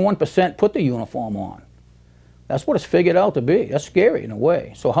 less than 1% put the uniform on. That's what it's figured out to be. That's scary in a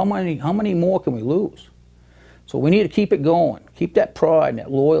way. So how many more can we lose? So we need to keep it going. Keep that pride and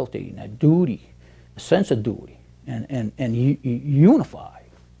that loyalty and that duty, a sense of duty, and unify.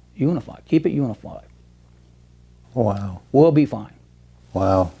 Unify. Keep it unified. Wow. We'll be fine.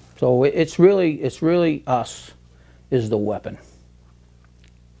 Wow. So it's really us is the weapon.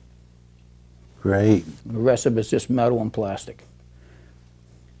 Great. The rest of it's just metal and plastic.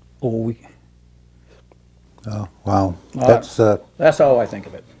 Oh, wow. That's how I think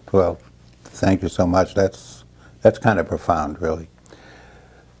of it. Well, thank you so much. That's kind of profound, really.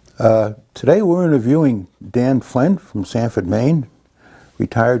 Today we're interviewing Dan Flint from Sanford, Maine,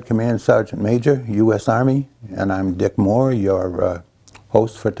 retired Command Sergeant Major, U.S. Army, and I'm Dick Moore, your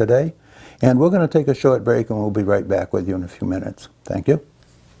host for today. And we're going to take a short break and we'll be right back with you in a few minutes. Thank you.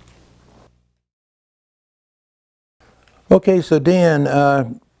 Okay, so Dan,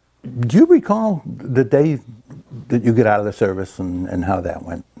 do you recall the day that you get out of the service and how that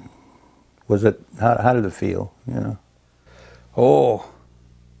went? Was it, how did it feel, you know? Oh,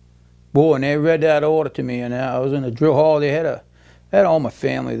 boy, and they read that order to me, and I was in a drill hall. They had all my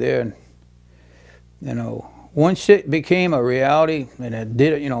family there, and, you know, once it became a reality, and it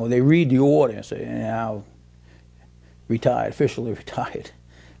did it, you know, they read the order and say, now, retired, officially retired.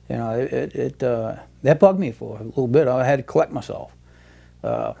 You know, that bugged me for a little bit. I had to collect myself.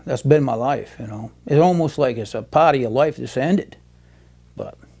 That's been my life, you know. It's almost like it's a part of your life that's ended.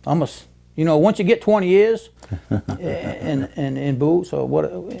 But you know, once you get 20 years in boots, or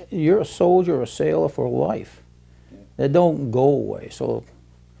what, you're a soldier or a sailor for life. That don't go away. So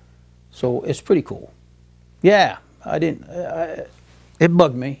it's pretty cool. Yeah, it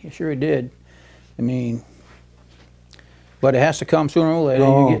bugged me. It sure did. I mean, but it has to come sooner or later.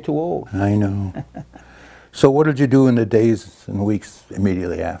 You get too old. I know. So what did you do in the days and weeks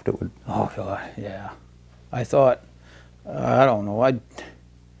immediately afterward? Oh, God, yeah. I thought, I don't know,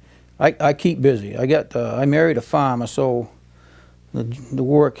 I keep busy. I married a farmer, so the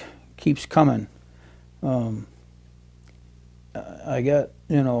work keeps coming. I got,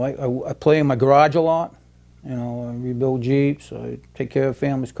 you know, I play in my garage a lot. You know, I rebuild Jeeps, I take care of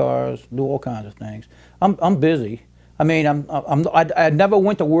families' cars, do all kinds of things. I'm busy. I mean, I never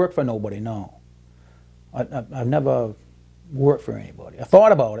went to work for nobody, no. I've never worked for anybody. I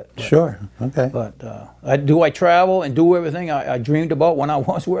thought about it. But, Sure, okay. But do I travel and do everything I dreamed about when I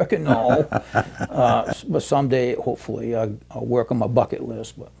was working? No. But someday, hopefully, I'll work on my bucket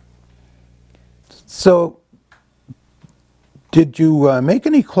list. But. So, did you make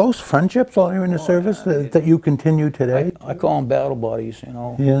any close friendships while you were in the service that you continue today? I call them battle buddies, you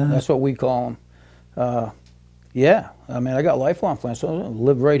know. Yeah. That's what we call them. Yeah, I mean, I got lifelong friends. So I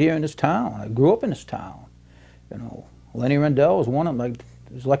live right here in this town. I grew up in this town. You know, Lenny Rendell was one of them.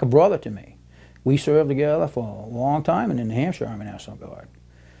 He was like a brother to me. We served together for a long time in the New Hampshire Army National Guard.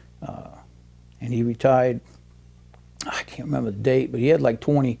 And he retired, I can't remember the date, but he had like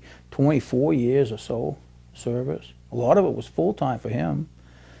 24 years or so service. A lot of it was full-time for him.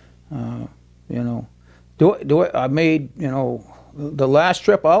 You know, I made, you know, the last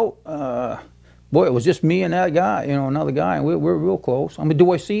trip out, boy, it was just me and that guy, you know, another guy, and we're real close. I mean,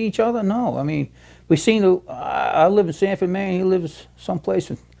 do I see each other? No. I mean, I live in Sanford, Maine. He lives someplace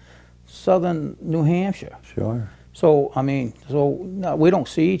in southern New Hampshire. Sure. So, I mean, no, we don't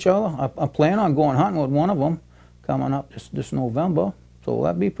see each other. I plan on going hunting with one of them coming up this November. So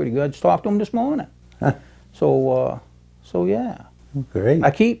that'd be pretty good. Just talked to him this morning. So yeah. Great.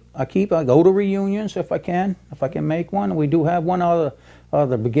 I go to reunions if I can make one. We do have one other.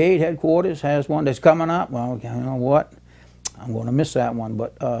 The brigade headquarters has one that's coming up. Well, you know what? I'm going to miss that one,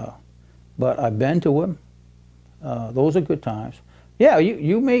 but I've been to them. Those are good times. Yeah,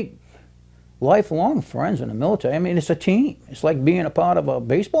 you make lifelong friends in the military. I mean, it's a team. It's like being a part of a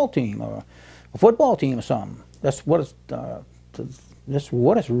baseball team or a football team or something. That's what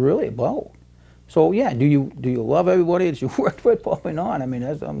it's really about. So yeah, do you love everybody that you worked with? Probably not. I mean,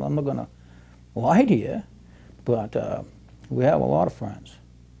 I'm not going to lie to you, but we have a lot of friends.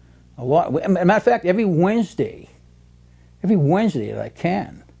 A lot. As a matter of fact, every Wednesday that I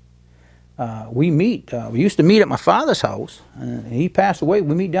can, we meet. We used to meet at my father's house, and he passed away.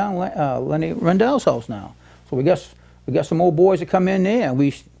 We meet down Lenny Rendell's house now. So we got some old boys that come in there, and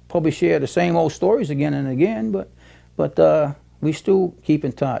we probably share the same old stories again and again. But we still keep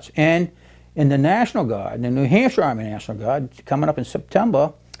in touch. And in the National Guard, the New Hampshire Army National Guard, coming up in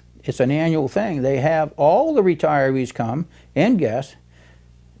September, it's an annual thing. They have all the retirees come and guests.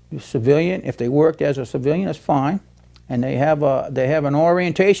 Civilian, if they worked as a civilian, that's fine. And they have an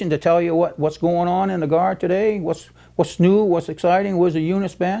orientation to tell you what's going on in the Guard today, what's new, what's exciting, where's the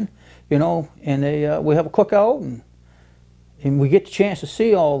units been, you know. And we have a cookout, and we get the chance to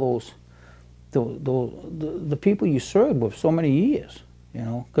see all the people you served with so many years, you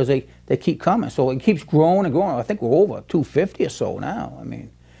know, because they keep coming. So it keeps growing and growing. I think we're over 250 or so now. I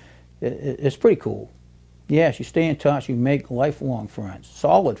mean, it's pretty cool. Yes, you stay in touch, you make lifelong friends,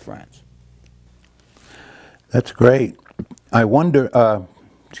 solid friends. That's great. I wonder,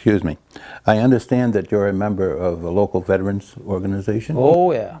 excuse me, I understand that you're a member of a local veterans organization?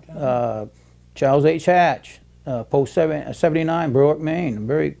 Oh yeah, Charles H. Hatch, Post 79, Berwick,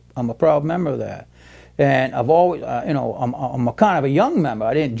 Maine. I'm a proud member of that. And I've always, you know, I'm a kind of a young member.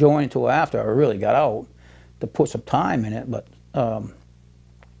 I didn't join until after I really got out to put some time in it, but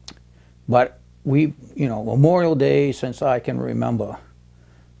we, you know, Memorial Day, since I can remember,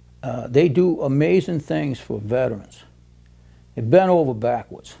 they do amazing things for veterans. They bend over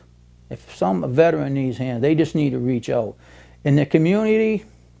backwards. If some veteran needs hands, they just need to reach out. In the community,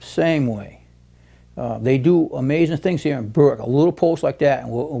 same way. They do amazing things here in Berwick, a little post like that,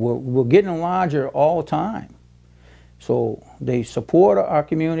 and we're getting larger all the time. So they support our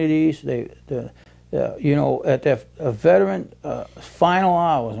communities. You know, at their veteran final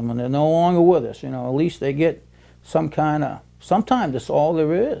hours, when they're no longer with us, you know, at least they get some kind of, sometimes that's all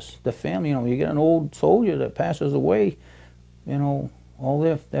there is. The family, you know, you get an old soldier that passes away, you know, all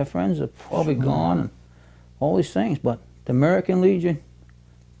their friends are probably gone, and all these things. But the American Legion,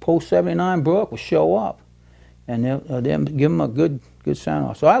 Post 79 Berwick will show up, and they'll give them a good send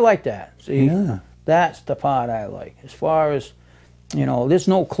off. So I like that. See, yeah. That's the part I like. As far as, you know, there's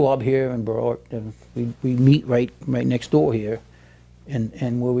no club here in Berwick. We meet right next door here,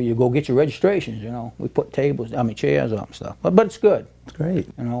 and where you go get your registrations. You know, we put chairs up and stuff. But it's good. It's great.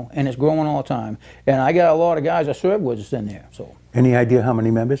 You know, and it's growing all the time. And I got a lot of guys I served with that's in there. So. Any idea how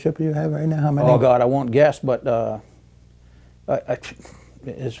many membership you have right now? How many? Oh God, I won't guess, but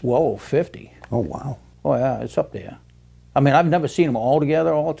it's well over 50. Oh wow. Oh yeah, it's up there. I mean, I've never seen them all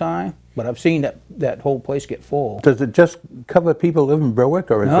together all the time. But I've seen that whole place get full. Does it just cover people who live in Berwick,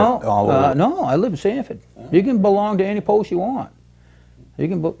 or is it all over? No, I live in Sanford. You can belong to any post you want. You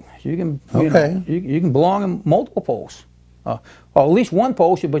can Okay. you can belong in multiple posts, or at least one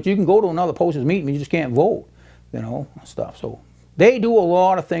post, but you can go to another post's meeting, you just can't vote, you know, and stuff. So they do a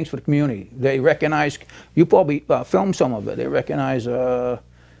lot of things for the community. They recognize, you probably filmed some of it. They recognize, you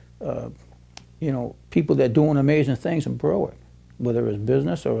know, people that are doing amazing things in Berwick, whether it's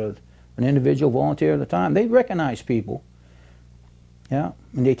business or an individual volunteer at a time. They recognize people, yeah,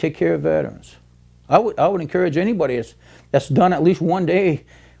 and they take care of veterans. I would encourage anybody that's done at least one day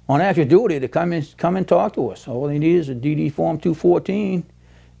on active duty to come and talk to us. All they need is a DD Form 214,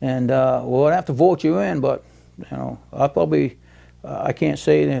 and we'll have to vote you in. But you know, I can't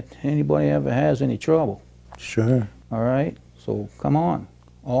say that anybody ever has any trouble. Sure. All right. So come on,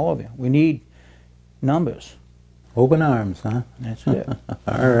 all of you. We need numbers. Open arms, huh? That's it.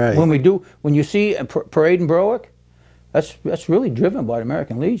 All right. When you see a parade in Berwick, that's really driven by the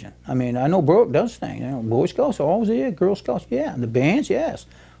American Legion. I mean, I know Berwick does things. You know, Boy Scouts are always there, Girl Scouts, yeah, the bands, yes,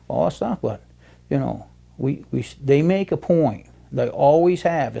 all that stuff. But you know, they make a point. They always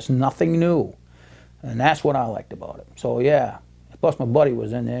have. It's nothing new, and that's what I liked about it. So yeah. Plus, my buddy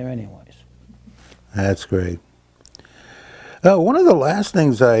was in there anyways. That's great. One of the last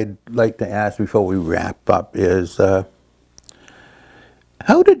things I'd like to ask before we wrap up is, how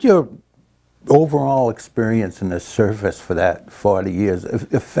did your overall experience in the service for that 40 years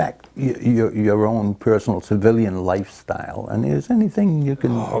affect your own personal civilian lifestyle? And is anything you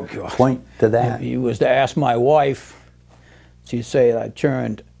can point to that? If you was to ask my wife, she'd say that I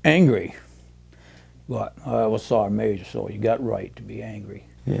turned angry. But I was Sergeant Major, so you got right to be angry.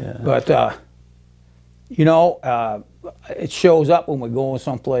 Yeah. But, you know, it shows up when we're going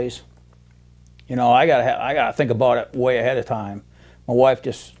someplace. You know, I gotta think about it way ahead of time. My wife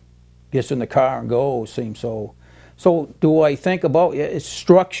just gets in the car and goes, seems so. So do I think about it? It's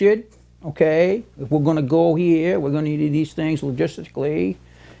structured, okay? If we're gonna go here, we're gonna need these things logistically.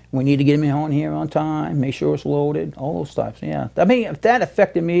 We need to get them on here on time, make sure it's loaded, all those types, yeah. I mean, if that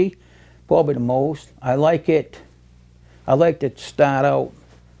affected me, probably the most. I like to start out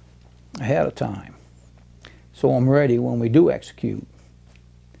ahead of time, so I'm ready when we do execute.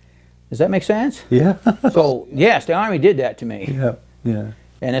 Does that make sense? Yeah. So yes, the Army did that to me. Yeah, yeah.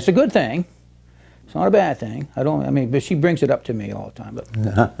 And it's a good thing. It's not a bad thing. But she brings it up to me all the time. But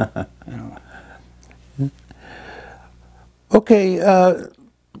you know. Okay.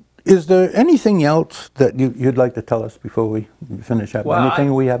 Is there anything else that you'd like to tell us before we finish up? Well,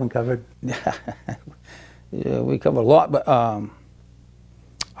 anything we haven't covered? Yeah, we covered a lot, but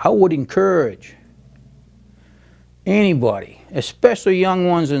I would encourage anybody, especially young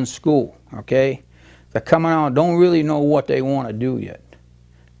ones in school, okay, that coming out and don't really know what they want to do yet,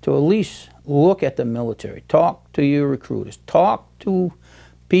 to at least look at the military. Talk to your recruiters. Talk to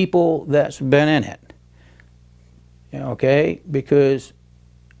people that's been in it, okay, because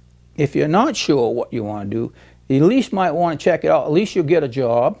if you're not sure what you want to do, you at least might want to check it out. At least you'll get a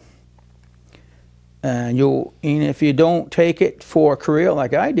job. And if you don't take it for a career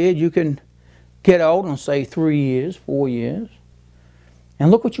like I did, you can get out in, say, 3 years, 4 years.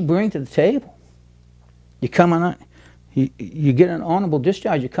 And look what you bring to the table. You're coming out, you get an honorable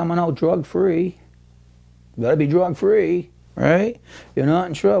discharge, you're coming out drug-free. You gotta be drug-free, right? You're not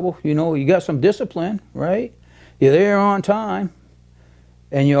in trouble. You know, you got some discipline, right? You're there on time.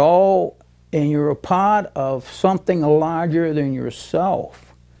 And you're a part of something larger than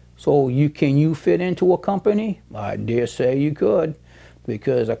yourself. So can you fit into a company? I dare say you could,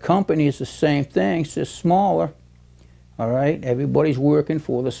 because a company is the same thing, it's just smaller. All right, everybody's working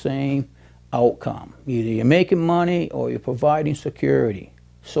for the same outcome. Either you're making money or you're providing security,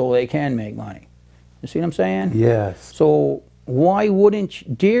 so they can make money. You see what I'm saying? Yes. So why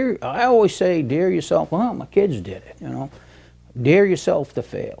wouldn't you I always say, dare yourself. Well, my kids did it, you know. Dare yourself to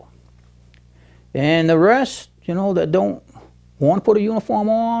fail. And the rest, you know, that don't want to put a uniform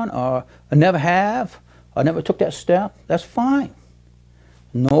on, or never have, or never took that step, that's fine.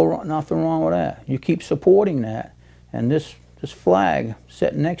 Nothing wrong with that. You keep supporting that, and this flag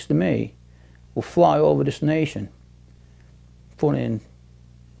sitting next to me will fly over this nation for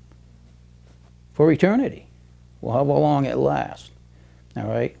eternity, well, however long it lasts. All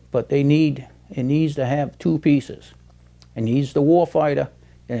right, but it needs to have two pieces. It needs the war fighter,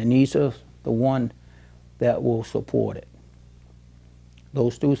 and it needs the one that will support it.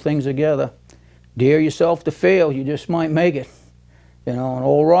 Those two things together. Dare yourself to fail, you just might make it. You know, an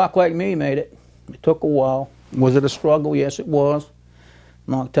old rock like me made it. It took a while. Was it a struggle? Yes, it was.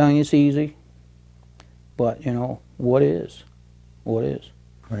 I'm not telling you it's easy. But, you know, what is? What is?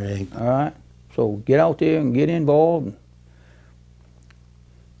 Right. All right? So get out there and get involved and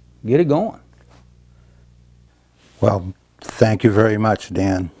get it going. Well, thank you very much,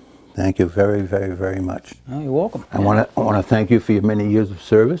 Dan. Thank you very, very, very much. Oh, you're welcome. I want to thank you for your many years of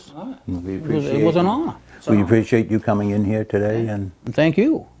service. All right. And we It was an honor. We appreciate you coming in here today, and And thank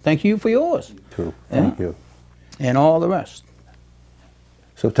you. Thank you for yours. too. Thank you. And all the rest.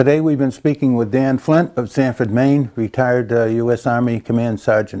 So today we've been speaking with Dan Flint of Sanford, Maine, retired U.S. Army Command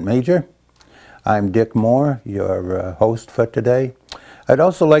Sergeant Major. I'm Dick Moore, your host for today. I'd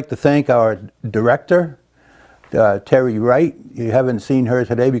also like to thank our director, Terry Wright. You haven't seen her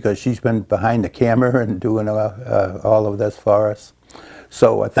today because she's been behind the camera and doing all of this for us.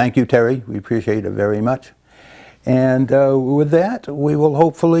 So thank you, Terry. We appreciate it very much. And with that, we will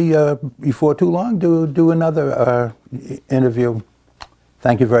hopefully, before too long, do another interview.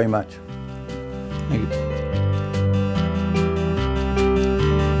 Thank you very much.